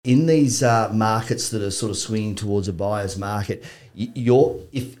In these markets that are sort of swinging towards a buyer's market,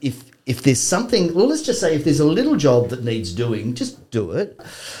 if there's something, well, let's just say if there's a little job that needs doing, just do it.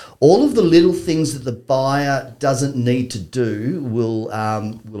 All of the little things that the buyer doesn't need to do will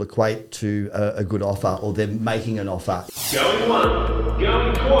equate to a good offer, or them making an offer. Going once,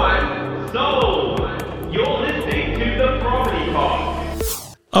 going twice, sold! You're listening to The Property Pod.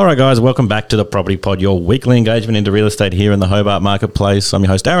 All right, guys, welcome back to The Property Pod, your weekly engagement into real estate here in the Hobart Marketplace. I'm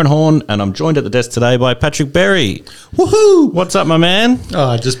your host, Aaron Horn, and I'm joined at the desk today by Patrick Berry. Woohoo! What's up, my man?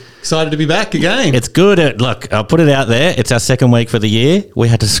 Oh, just excited to be back again. It's good. Look, I'll put it out there. It's our second week for the year. We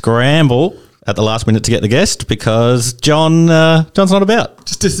had to scramble at the last minute to get the guest because John's not about.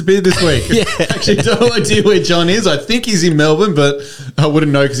 Just disappeared this week. Yeah. Actually, no idea where John is. I think he's in Melbourne, but I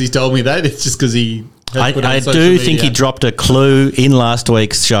wouldn't know because he's told me that. It's just because he... I do think he dropped a clue in last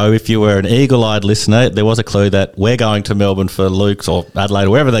week's show. If you were an eagle-eyed listener, there was a clue that we're going to Melbourne for Luke's, or Adelaide, or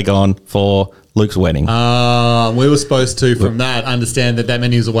wherever they're going, for Luke's wedding. We were supposed to, from that, understand that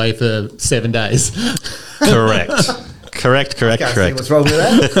meant he was away for 7 days. Correct. Correct. See what's wrong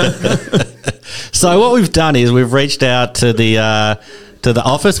with that? So what we've done is we've reached out to the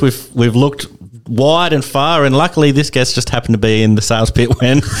office. We've looked wide and far, and luckily this guest just happened to be in the sales pit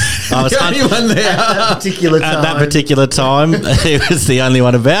when I was the only one there at that particular time. He was the only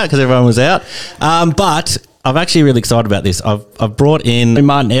one about because everyone was out. But I'm actually really excited about this. I've brought in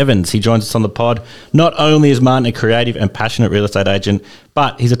Martin Evans. He joins us on the pod. Not only is Martin a creative and passionate real estate agent,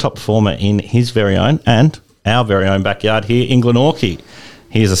 but he's a top performer in his very own and our very own backyard here in Glenorchy.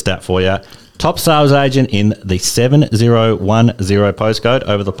 Here's a stat for you. Top sales agent in the 7010 postcode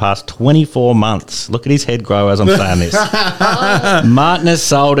over the past 24 months. Look at his head grow as I'm saying this. Martin has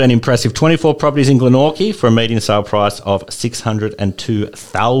sold an impressive 24 properties in Glenorchy for a median sale price of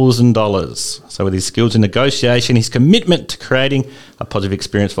 $602,000. So with his skills in negotiation, his commitment to creating a positive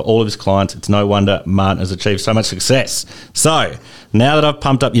experience for all of his clients, it's no wonder Martin has achieved so much success. So now that I've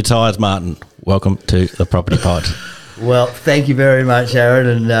pumped up your tyres, Martin, welcome to the Property Pod. Well, thank you very much, Aaron,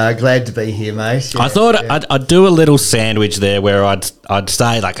 and glad to be here, mate. I thought I'd do a little sandwich there where I'd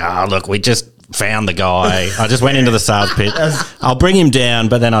say like, look, we just found the guy. I just went into the sales pit. I'll bring him down,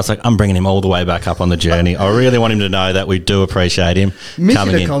 but then I was like, I'm bringing him all the way back up on the journey. I really want him to know that we do appreciate him coming in.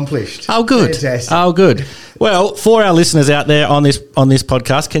 Mission accomplished. Oh, good. Fantastic. Oh, good. Well, for our listeners out there on this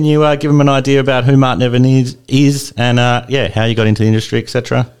podcast, can you give them an idea about who Martin Evans is and how you got into the industry,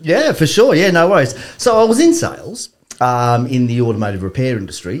 etc.? Yeah, for sure. Yeah, no worries. So I was in sales. In the automotive repair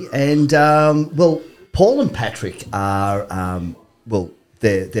industry, and Paul and Patrick are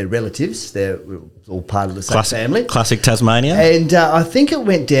they're relatives. They're all part of the same family. Classic Tasmania. And I think it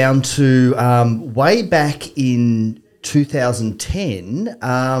went down to way back in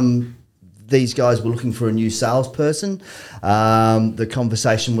 2010. These guys were looking for a new salesperson. The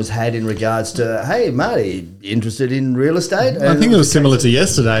conversation was had in regards to, hey, Marty, interested in real estate? I think it was similar to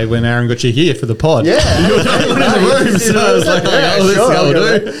yesterday when Aaron got you here for the pod. Yeah. You were in the room, so I was like, this will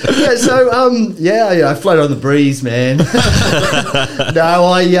do. Yeah, so, I float on the breeze, man. No,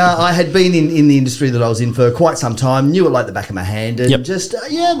 I had been in the industry that I was in for quite some time, knew it like the back of my hand, and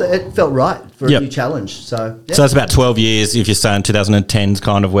it felt right for a new challenge. So that's about 12 years, if you're saying 2010 is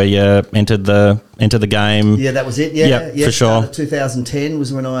kind of where you entered the game. Yeah, that was it. Yeah, for sure. 2010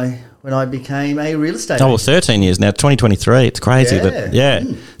 was when I became a real estate agent. Well, 13 years now, 2023. It's crazy.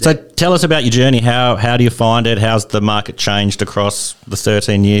 So tell us about your journey. How do you find it? How's the market changed across the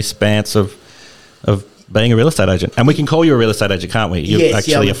 13-year span of being a real estate agent? And we can call you a real estate agent, can't we? You're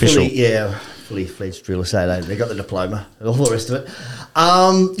actually official. Fully fledged real estate agent. They got the diploma and all the rest of it.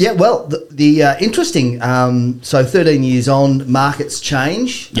 The interesting. So 13 years on, markets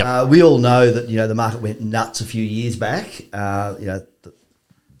change. Yep. We all know that the market went nuts a few years back. The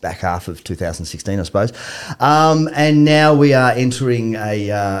back half of 2016, I suppose. And now we are entering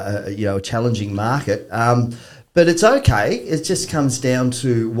a challenging market. But it's okay. It just comes down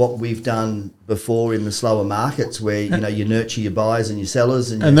to what we've done before in the slower markets where, you nurture your buyers and your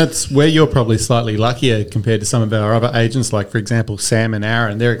sellers. And that's where you're probably slightly luckier compared to some of our other agents, like, for example, Sam and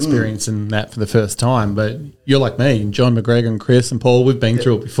Aaron. They're experiencing that for the first time. But you're like me, and John McGregor and Chris and Paul, we've been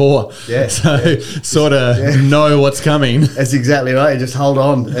through it before. Yeah. Sort of know what's coming. That's exactly right. Just hold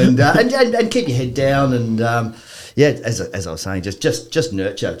on and keep your head down. And, as I was saying, just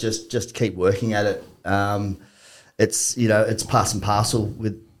nurture. Just keep working at it. It's part and parcel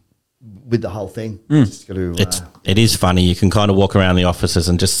with the whole thing. Just got to, it is funny. You can kind of walk around the offices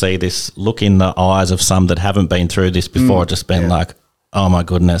and just see this look in the eyes of some that haven't been through this before. Just been like, oh my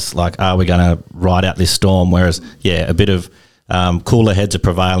goodness, like, are we going to ride out this storm? Whereas, a bit of cooler heads are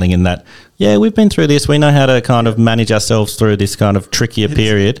prevailing in that, yeah, we've been through this. We know how to kind of manage ourselves through this kind of trickier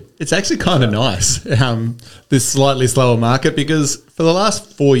period. It's actually kind of nice, this slightly slower market, because for the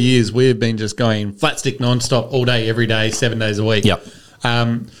last 4 years, we've been just going flat stick nonstop all day, every day, 7 days a week. Yep.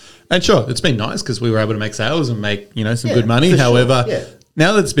 And sure, it's been nice because we were able to make sales and make, some good money. for sure. However, Yeah.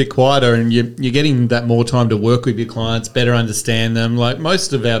 now that it's a bit quieter and you're getting that more time to work with your clients, better understand them. Like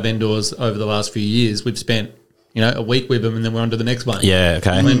most of our vendors over the last few years, we've spent, a week with them and then we're on to the next one. Yeah,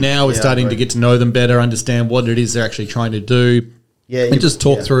 okay. And now we're Yeah, starting to right. get to know them better, understand what it is they're actually trying to do, Yeah, and just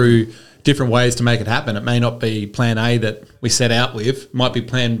talk yeah. through different ways to make it happen. It may not be plan A that we set out with. It might be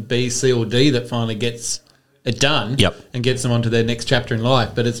plan B, C, or D that finally gets it done. Yep. And gets them onto their next chapter in life.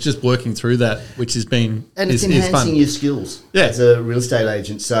 But it's just working through that, which has been And it's is enhancing fun. your skills Yeah. as a real estate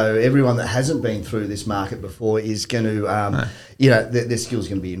agent. So everyone that hasn't been through this market before is going to, their skills are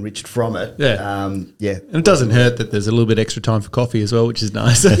going to be enriched from it. Yeah. Yeah. And it doesn't hurt that there's a little bit extra time for coffee as well, which is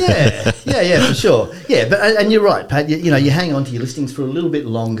nice. Yeah, for sure. Yeah, but and you're right, Pat. You hang on to your listings for a little bit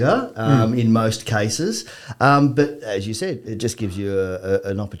longer in most cases. But as you said, it just gives you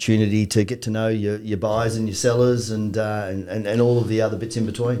an opportunity to get to know your buyers and your sellers and all of the other bits in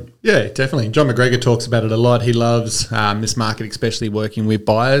between. Yeah, definitely. John McGregor talks about it a lot. He loves this market, especially working with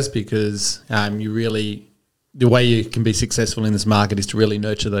buyers, because the way you can be successful in this market is to really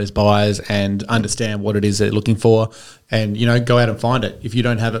nurture those buyers and understand what it is they're looking for and, go out and find it. If you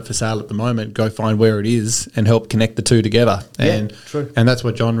don't have it for sale at the moment, go find where it is and help connect the two together. Yeah, true. And that's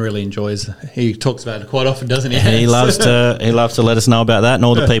what John really enjoys. He talks about it quite often, doesn't he? He loves to let us know about that and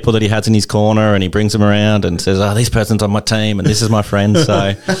all the people that he has in his corner, and he brings them around and says, "Oh, this person's on my team and this is my friend."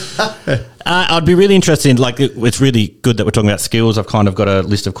 So I'd be really interested in, it's really good that we're talking about skills. I've kind of got a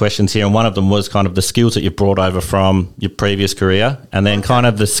list of questions here, and one of them was kind of the skills that you've brought over from your previous career, and then kind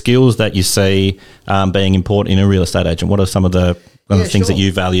of the skills that you see being important in a real estate agent. What are some of the things that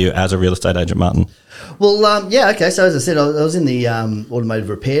you value as a real estate agent, Martin? Well, okay. So as I said, I was in the automotive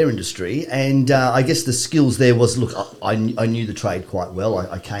repair industry, and I guess the skills there was, look, I knew the trade quite well.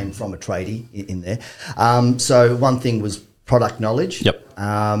 I came from a tradie in there. So one thing was product knowledge. Yep.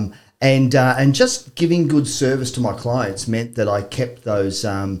 And just giving good service to my clients meant that I kept those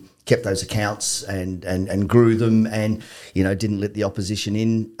accounts and grew them, and didn't let the opposition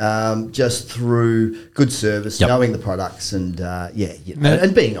in, just through good service, Yep. knowing the products, and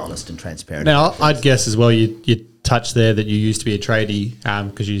and being honest and transparent. Now, I'd guess as well you touched there that you used to be a tradie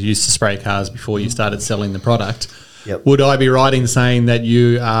because you used to spray cars before you started selling the product. Yep. Would I be right in saying that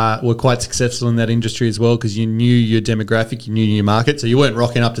you were quite successful in that industry as well, because you knew your demographic, you knew your market, so you weren't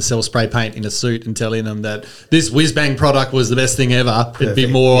rocking up to sell spray paint in a suit and telling them that this whiz-bang product was the best thing ever? It'd be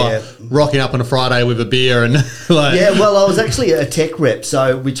more rocking up on a Friday with a beer and Yeah, well, I was actually a tech rep,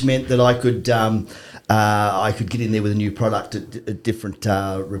 which meant that I could get in there with a new product at different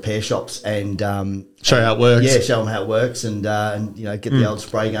repair shops and show how it works. Yeah, show them how it works, and get the old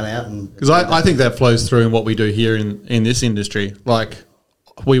spray gun out. Because I think that flows through in what we do here in this industry. Like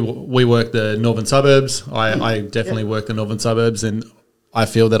we work the northern suburbs. I definitely work the northern suburbs, and I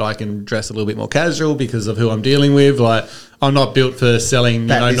feel that I can dress a little bit more casual because of who I'm dealing with. Like I'm not built for selling,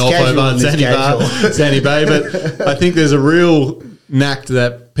 North Hobart and Sandy Bay, but I think there's a real knack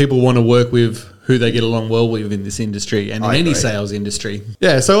that people want to work with who they get along well with in this industry and in any sales industry.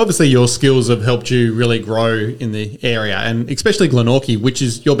 Yeah, so obviously your skills have helped you really grow in the area, and especially Glenorchy, which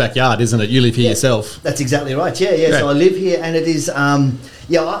is your backyard, isn't it? You live here yourself. That's exactly right. Yeah. So I live here, and it is,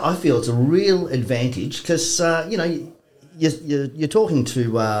 I feel it's a real advantage because, you're talking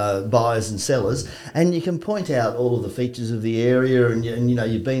to buyers and sellers, and you can point out all of the features of the area, and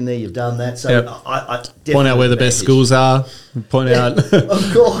you've been there, you've done that. So I point out where the best schools are. Point out,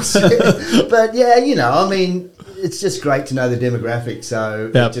 of course. But it's just great to know the demographic.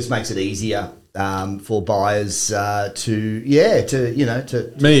 So it just makes it easier for buyers to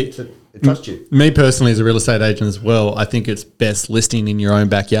trust you. Me personally, as a real estate agent as well, I think it's best listing in your own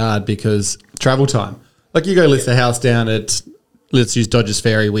backyard because travel time. Like you go list a house down at, let's use Dodgers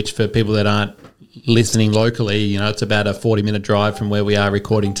Ferry, which for people that aren't listening locally, it's about a 40-minute drive from where we are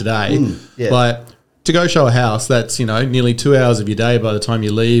recording today. But to go show a house, that's, nearly 2 hours of your day by the time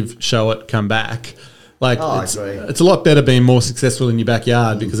you leave, show it, come back. It's a lot better being more successful in your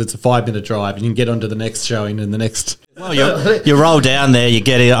backyard because it's a 5-minute drive and you can get onto the next showing and the next. Well, you roll down there, you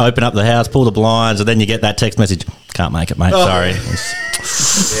get it, open up the house, pull the blinds, and then you get that text message, "Can't make it, mate, sorry."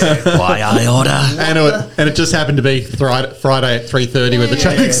 Why I order? And it just happened to be Friday at 3:30 where the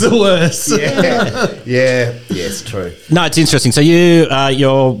traffic's the worst. Yeah, it's true. No, it's interesting. So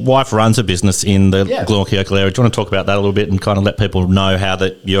your wife runs a business in the Glenorchy area. Do you want to talk about that a little bit and kind of let people know how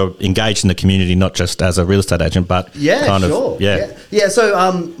that you're engaged in the community, not just as a real estate agent, but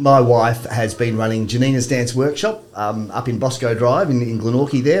So my wife has been running Janina's Dance Workshop up in Bosco Drive in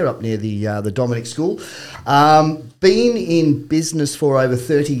Glenorchy there, up near the Dominic School. Been in business for over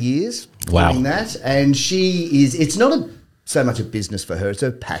 30 years doing that, and it's not so much a business for her, it's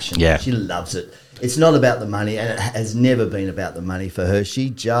her passion. Yeah. She loves it. It's not about the money, and it has never been about the money for her.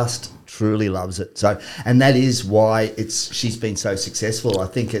 She just truly loves it. So, and that is why she's been so successful. I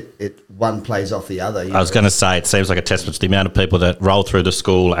think it one plays off the other. I was going to say, it seems like a testament to the amount of people that roll through the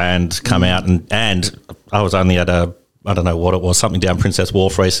school and come out and I was only at I don't know what it was, something down Princess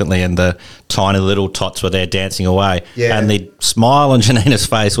Wharf recently, and the tiny little tots were there dancing away. Yeah. And the smile on Janina's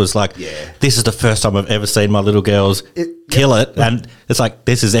face was like, this is the first time I've ever seen my little girls kill it. And it's like,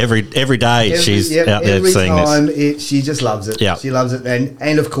 this is every day she's out there seeing this. She just loves it. Yeah. She loves it.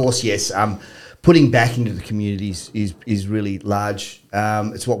 And of course, yes, putting back into the communities is really large.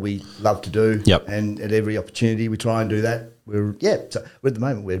 It's what we love to do. Yep. And at every opportunity we try and do that. So at the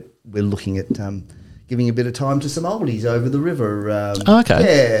moment we're looking at giving a bit of time to some oldies over the river. Okay.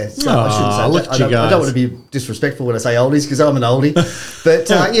 Yeah. So I shouldn't say that. I don't want to be disrespectful when I say oldies because I'm an oldie. But,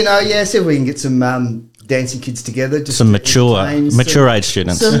 see if we can get some dancing kids together. Just some mature age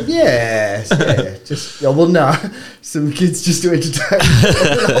students. Some kids just to entertain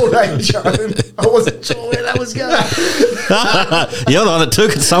an old age home. I wasn't sure where that was going. You're the one that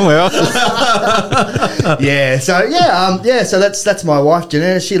took it somewhere else. So that's my wife,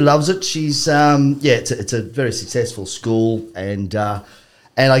 Janina. She loves it. She's it's a very successful school, and I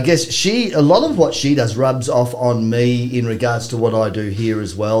guess a lot of what she does rubs off on me in regards to what I do here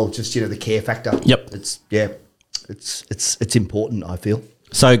as well. Just the care factor. Yep. It's important, I feel.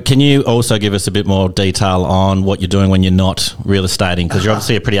 So can you also give us a bit more detail on what you're doing when you're not real estating? Because you're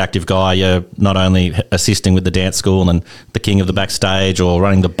obviously a pretty active guy. You're not only assisting with the dance school and the king of the backstage or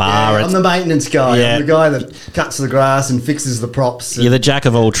running the bar. Yeah, I'm the maintenance guy. Yeah. I'm the guy that cuts the grass and fixes the props. You're the jack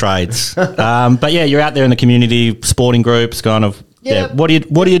of all trades. But you're out there in the community, sporting groups, kind of. Yeah. What do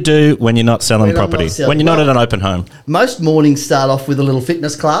you do when you're not selling property? When you're not at an open home? Most mornings start off with a little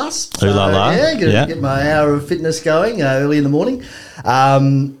fitness class. Ooh la la. Get my hour of fitness going early in the morning.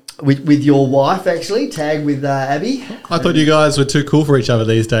 With your wife, actually, tag with Abby. I thought you guys were too cool for each other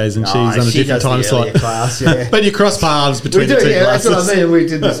these days, and she's on a different time slot. Class, yeah. But you cross paths between the two classes. That's what I mean. We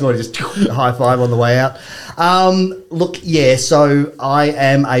did this morning, just high five on the way out. So I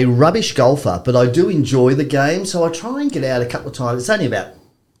am a rubbish golfer, but I do enjoy the game, so I try and get out a couple of times. It's only about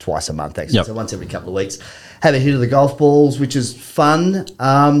twice a month, actually, so once every couple of weeks. Have a hit of the golf balls, which is fun.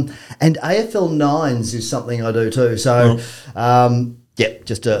 And AFL 9s is something I do too. So,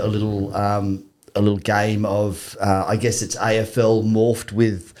 just a little game of, I guess it's AFL morphed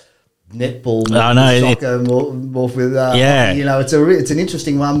with netball, soccer, morphed with, it's an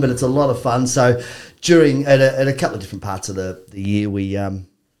interesting one, but it's a lot of fun. So at a couple of different parts of the year, we,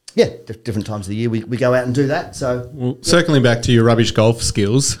 different times of the year, we go out and do that. So, circling back to your rubbish golf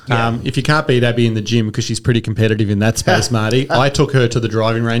skills, if you can't beat Abby in the gym because she's pretty competitive in that space, Marty, I took her to the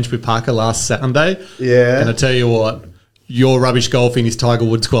driving range with Parker last Sunday. Yeah. And I tell you what, your rubbish golfing is Tiger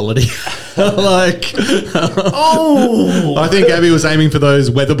Woods quality. I think Abby was aiming for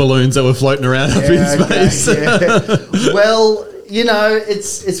those weather balloons that were floating around up in space. Well,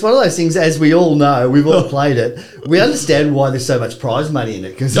 it's one of those things, as we all know, we've all played it. We understand why there's so much prize money in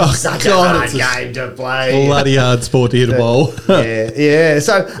it, because it's such a hard game to play. Bloody hard sport to hit a ball.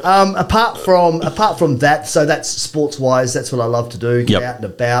 So apart from that, so that's sports-wise, that's what I love to do, get out and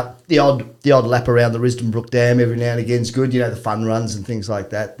about. The odd lap around the Risdon Brook Dam every now and again is good, the fun runs and things like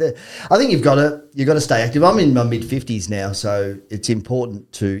that. I think you've got to stay active. I'm in my mid-50s now, so it's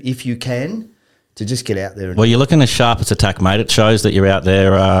important to, if you can, to just get out there. You're looking as sharp as a tack, mate. It shows that you're out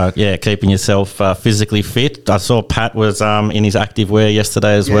there, keeping yourself physically fit. I saw Pat was in his active wear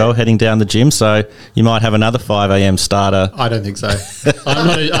yesterday as well, heading down the gym. So you might have another 5 a.m. starter. I don't think so. I'm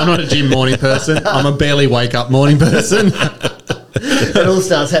not a gym morning person. I'm a barely wake up morning person. It all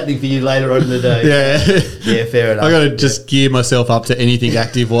starts happening for you later on in the day. Yeah, fair enough. I got to just gear myself up to anything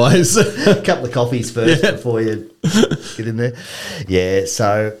active wise. A couple of coffees first before you get in there. Yeah,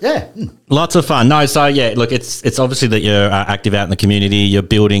 so lots of fun. No, so look, it's obviously that you're active out in the community. You're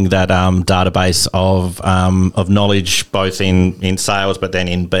building that database of knowledge, both in sales, but then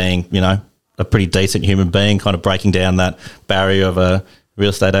in being a pretty decent human being, kind of breaking down that barrier of a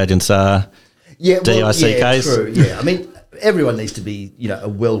real estate agent's DICKs. True. Yeah, I mean, everyone needs to be, a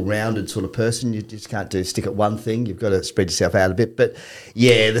well-rounded sort of person. You just can't stick at one thing. You've got to spread yourself out a bit. But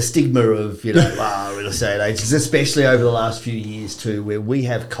yeah, the stigma of, real estate agents, especially over the last few years too, where we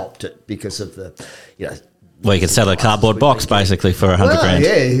have copped it because of the, Well, you could sell a cardboard box basically for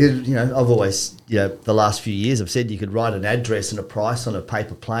 $100,000. Yeah, I've always, the last few years I've said you could write an address and a price on a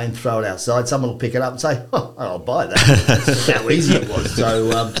paper plane, throw it outside, someone will pick it up and say, oh, I'll buy that. That's how easy it was.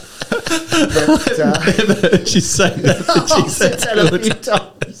 So, she's saying that. I've said that a few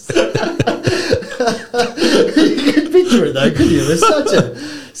times. You could picture it though, couldn't you? There's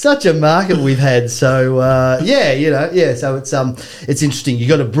such a market we've had. So so it's interesting. You've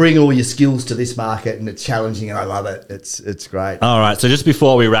got to bring all your skills to this market, and it's challenging, and I love it. It's great. All right, so just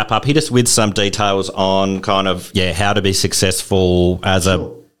before we wrap up, hit us with some details on kind of how to be successful as a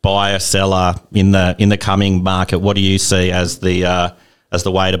buyer seller in the coming market. What do you see as the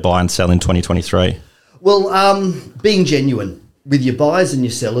way to buy and sell in 2023? Well, being genuine with your buyers and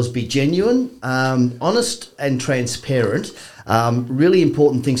your sellers. Be genuine, honest and transparent. Really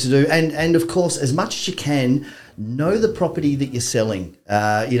important things to do. And of course, as much as you can, know the property that you're selling.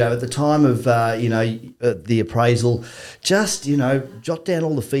 At the time of, the appraisal, just, jot down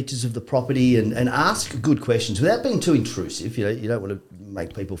all the features of the property and ask good questions without being too intrusive. You don't want to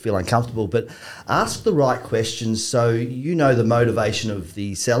make people feel uncomfortable, but ask the right questions so you know the motivation of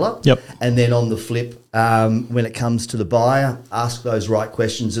the seller. Yep. And then on the flip, when it comes to the buyer, ask those right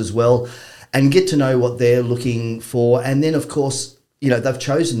questions as well and get to know what they're looking for. And then, of course, they've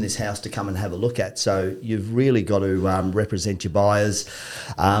chosen this house to come and have a look at. So you've really got to represent your buyers.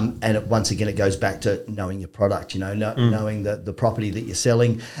 Once again, it goes back to knowing your product, knowing the property that you're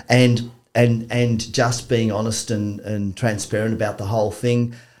selling and just being honest and transparent about the whole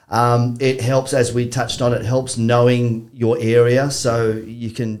thing. It helps, as we touched on, it helps knowing your area, so you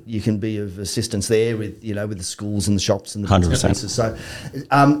can be of assistance there with with the schools and the shops and the 100%. businesses. So,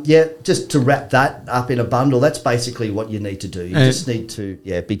 just to wrap that up in a bundle, that's basically what you need to do. You just need to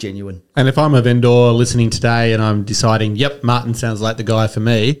be genuine. And if I'm a vendor listening today and I'm deciding, yep, Martin sounds like the guy for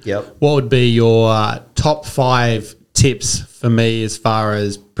me. Yep. What would be your top 5 tips for me as far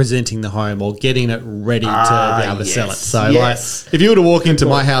as presenting the home or getting it ready to be able to sell it? So like, if you were to walk into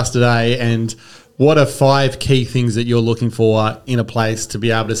my house today, and what are 5 key things that you're looking for in a place to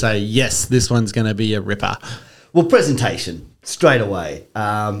be able to say, yes, this one's going to be a ripper? Well, presentation straight away.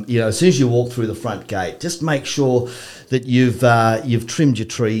 As soon as you walk through the front gate, just make sure that you've trimmed your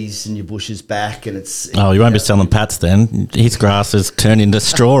trees and your bushes back, and it's. Oh, you won't be selling Pat's then. His grass has turned into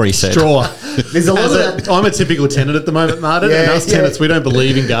straw. He said. Straw. There's a lot of that. I'm a typical tenant at the moment, Martin. And us tenants, we don't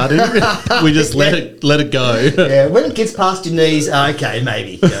believe in gardening. We just let it go. Yeah, when it gets past your knees, okay,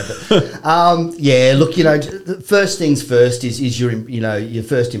 maybe. Look, first things first is your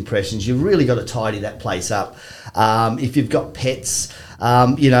first impressions. You've really got to tidy that place up. If you've got pets,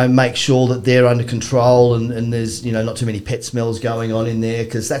 make sure that they're under control and there's, not too many pet smells going on in there,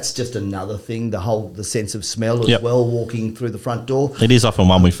 because that's just another thing, the sense of smell as well, walking through the front door. It is often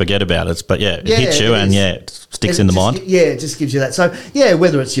one we forget about it, but it hits you and it sticks in the mind. It just gives you that. So,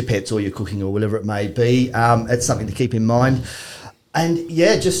 whether it's your pets or your cooking or whatever it may be, it's something to keep in mind. And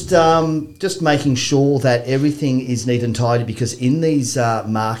just making sure that everything is neat and tidy, because in these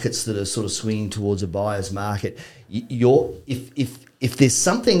markets that are sort of swinging towards a buyer's market, if there's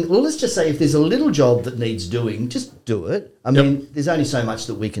something, well, let's just say if there's a little job that needs doing, just do it. I mean, there's only so much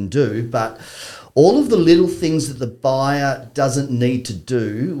that we can do, but all of the little things that the buyer doesn't need to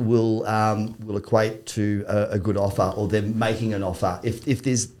do will equate to a good offer, or them making an offer. If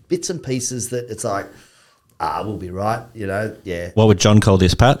there's bits and pieces that it's like, we'll be right, What would John call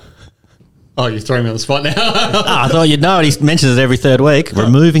this, Pat? Oh, you're throwing me on the spot now. I thought you'd know it. He mentions it every third week.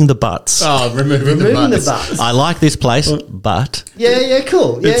 Removing the butts. Oh, removing the butts. I like this place, but... Yeah,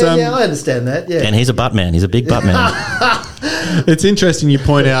 cool. I understand that, yeah. And he's a butt man. He's a big butt man. It's interesting you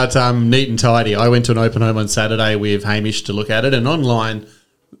point out neat and tidy. I went to an open home on Saturday with Hamish to look at it, and online...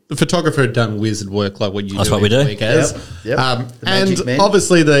 The photographer had done wizard work like what you That's do what we every do. week as. Yep. And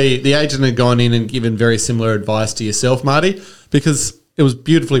obviously the agent had gone in and given very similar advice to yourself, Marty, because it was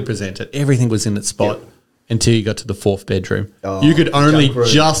beautifully presented. Everything was in its spot until you got to the 4th bedroom. You could only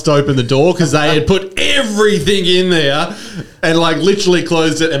just open the door because they had put everything in there and like literally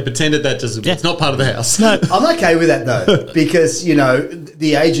closed it and pretended that just it's not part of the house. No, I'm okay with that though, because,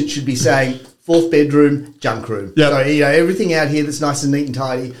 the agent should be saying, 4th bedroom, junk room. Yep. So, everything out here that's nice and neat and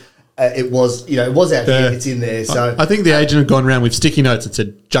tidy, it was out here, it's in there. So I think the agent had gone around with sticky notes that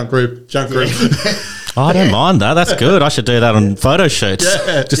said junk room. Oh, I don't mind that. That's good. I should do that on photo shoots.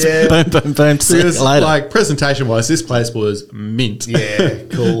 Yeah. Just Yeah. boom, boom, boom. See you Because, later. like, presentation-wise, this place was mint. Yeah,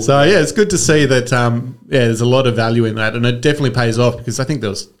 cool. So, yeah, it's good to see that, there's a lot of value in that. And it definitely pays off because I think there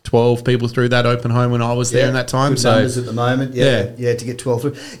was 12 people through that open home when I was there in that time. Good So, numbers at the moment. Yeah, to get 12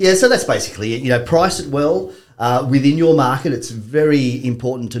 through. Yeah, so that's basically it. You know, price it well. Within your market, it's very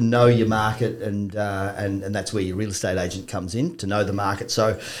important to know your market, and that's where your real estate agent comes in, to know the market.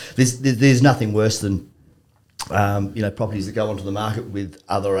 So there's nothing worse than properties that go onto the market with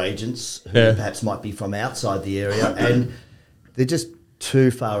other agents who perhaps might be from outside the area, and they're just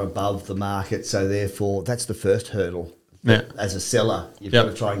too far above the market. So therefore, that's the first hurdle. Yeah. As a seller, you've got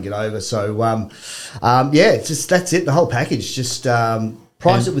to try and get over. So it's just that's it. The whole package. Just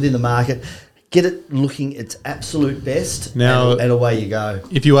price it within the market. Get it looking its absolute best, Now, and away you go.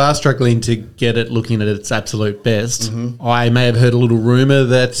 if you are struggling to get it looking at its absolute best, I may have heard a little rumour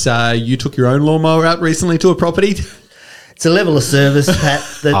that you took your own lawnmower out recently to a property. It's a level of service, Pat.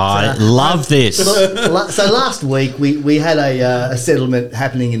 That, I love this. So last week we had a settlement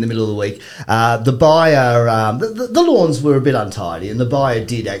happening in the middle of the week. The buyer, the lawns were a bit untidy, and the buyer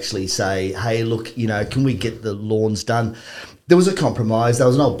did actually say, "Hey, look, can we get the lawns done?" There was a compromise. There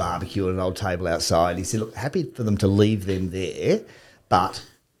was an old barbecue and an old table outside. He said, "Look, happy for them to leave them there, but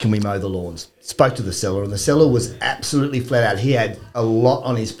can we mow the lawns?" Spoke to the seller, and the seller was absolutely flat out. He had a lot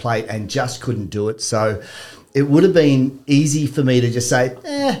on his plate and just couldn't do it. So it would have been easy for me to just say,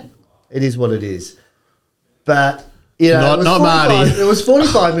 it is what it is. But, Not Marty. It was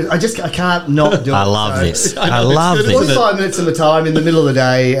 45 minutes. I can't not do it. I love So this. I know, I it's love good, this. isn't it? 45 minutes of the time in the middle of the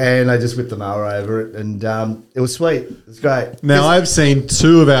day, and I just whipped the mower over it, and it was sweet. It was great. Now, I've seen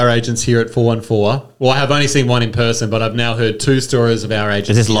two of our agents here at 414. Well, I have only seen one in person, but I've now heard two stories of our agents.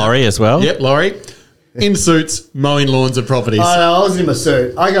 Is this here. Laurie as well? Yep, Laurie. In suits, mowing lawns of properties. I know, I was in my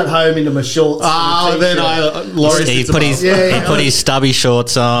suit. I got home into my shorts. and a Then t-shirt. Laurie He sits put above. his Yeah, he put his stubby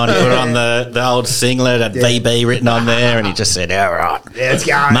shorts on. He put on the old singlet, had VB written on there, and he just said, "All right, Yeah, let's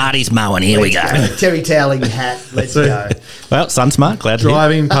go. Marty's mowing. Here we go." Terry toweling hat. Let's go. Well, sun smart. Glad to hear.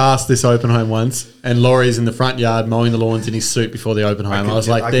 Driving past this open home once, and Laurie's in the front yard mowing the lawns in his suit before the open home. I was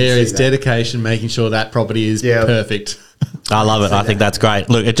like, I can there see is that. dedication, making sure that property is Yeah. perfect. I love it. I think that's great.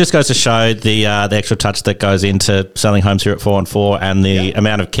 Look, it just goes to show the extra touch that goes into selling homes here at 414 and the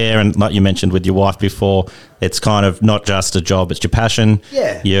amount of care. And like you mentioned with your wife before, it's kind of not just a job; it's your passion.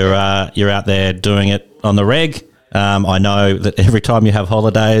 Yeah. You're out there doing it on the reg. I know that every time you have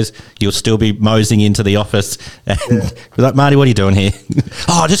holidays, you'll still be moseying into the office and be like, "Marty, what are you doing here?"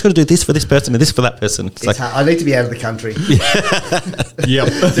 "Oh, I just got to do this for this person and this for that person." It's like, I need to be out of the country. Yep.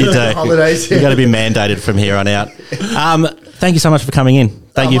 you do. Holidays. You're going to be mandated from here on out. Thank you so much for coming in.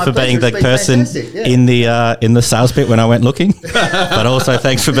 Thank you my for being pleasure. the It's been person fantastic, in the sales pit when I went looking, but also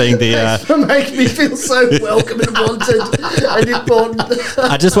thanks for being the. For making me feel so welcome and wanted and important.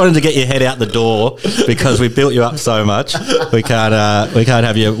 I just wanted to get your head out the door because we built you up so much. We can't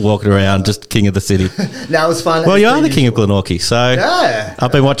have you walking around just king of the city. No, it was fun. Well, you are the king of Glenorchy, so Yeah.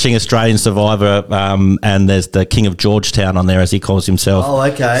 I've been watching Australian Survivor, and there's the king of Georgetown on there as he calls himself. Oh,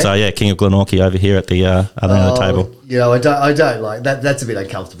 okay. So yeah, king of Glenorchy over here at the other end of the table. I don't like that. That's a bit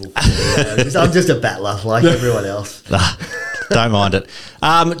uncomfortable for me. I'm just a battler like everyone else. Don't mind it.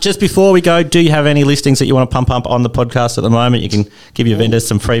 Just before we go, do you have any listings that you want to pump up on the podcast at the moment? You can give your vendors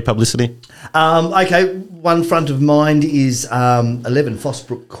some free publicity. Okay, one front of mind is 11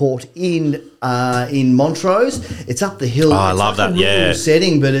 Fossbrook Court in Montrose. It's up the hill. Oh, I It's love like a that, yeah. rural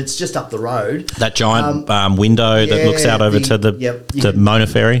setting, but it's just up the road. That giant window that looks out over to the you to can Mona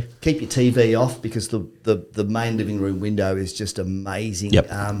Ferry. Keep your TV off because the main living room window is just amazing. Yep.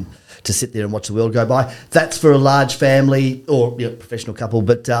 To sit there and watch the world go by. That's for a large family or professional couple,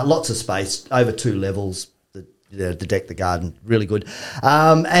 but lots of space, over 2 levels. The deck, the garden, really good.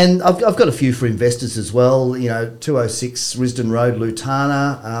 And I've got a few for investors as well. 206 Risdon Road,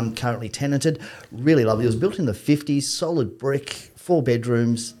 Lutana, currently tenanted. Really lovely. It was built in the 50s, solid brick, 4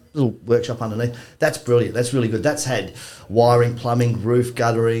 bedrooms, little workshop underneath. That's brilliant. That's really good. That's had wiring, plumbing, roof,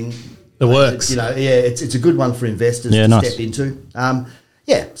 guttering. The works. It's a good one for investors to nice. step into.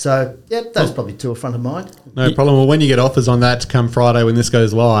 Those probably 2 are front of mind. No problem. Well, when you get offers on that come Friday when this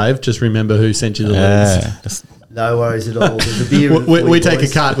goes live, just remember who sent you the leads. Just- No worries at all. There's a beer. We take a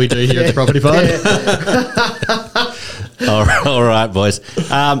cut, we do here at the Property Pod. all right, boys.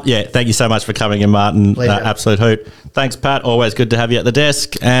 Thank you so much for coming in, Martin. Pleasure. Absolute hoot. Thanks, Pat. Always good to have you at the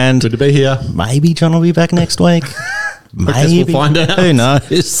desk. And Good to be here. maybe John will be back next week. guess we'll find out. Who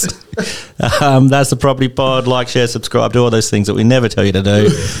knows? That's the Property Pod. Like, share, subscribe, do all those things that we never tell you to do.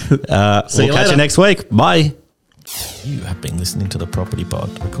 See We'll you catch later. you next week. Bye. You have been listening to The Property Pod,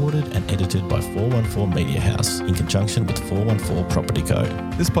 recorded and edited by 414 Media House in conjunction with 414 Property Code.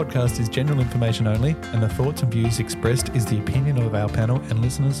 This podcast is general information only, and the thoughts and views expressed is the opinion of our panel, and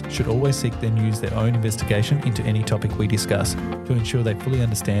listeners should always seek then use their own investigation into any topic we discuss to ensure they fully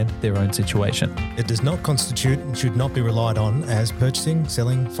understand their own situation. It does not constitute and should not be relied on as purchasing,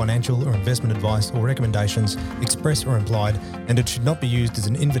 selling, financial or investment advice or recommendations, express or implied, and it should not be used as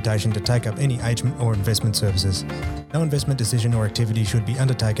an invitation to take up any agent or investment services. No investment decision or activity should be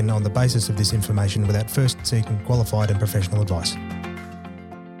undertaken on the basis of this information without first seeking qualified and professional advice.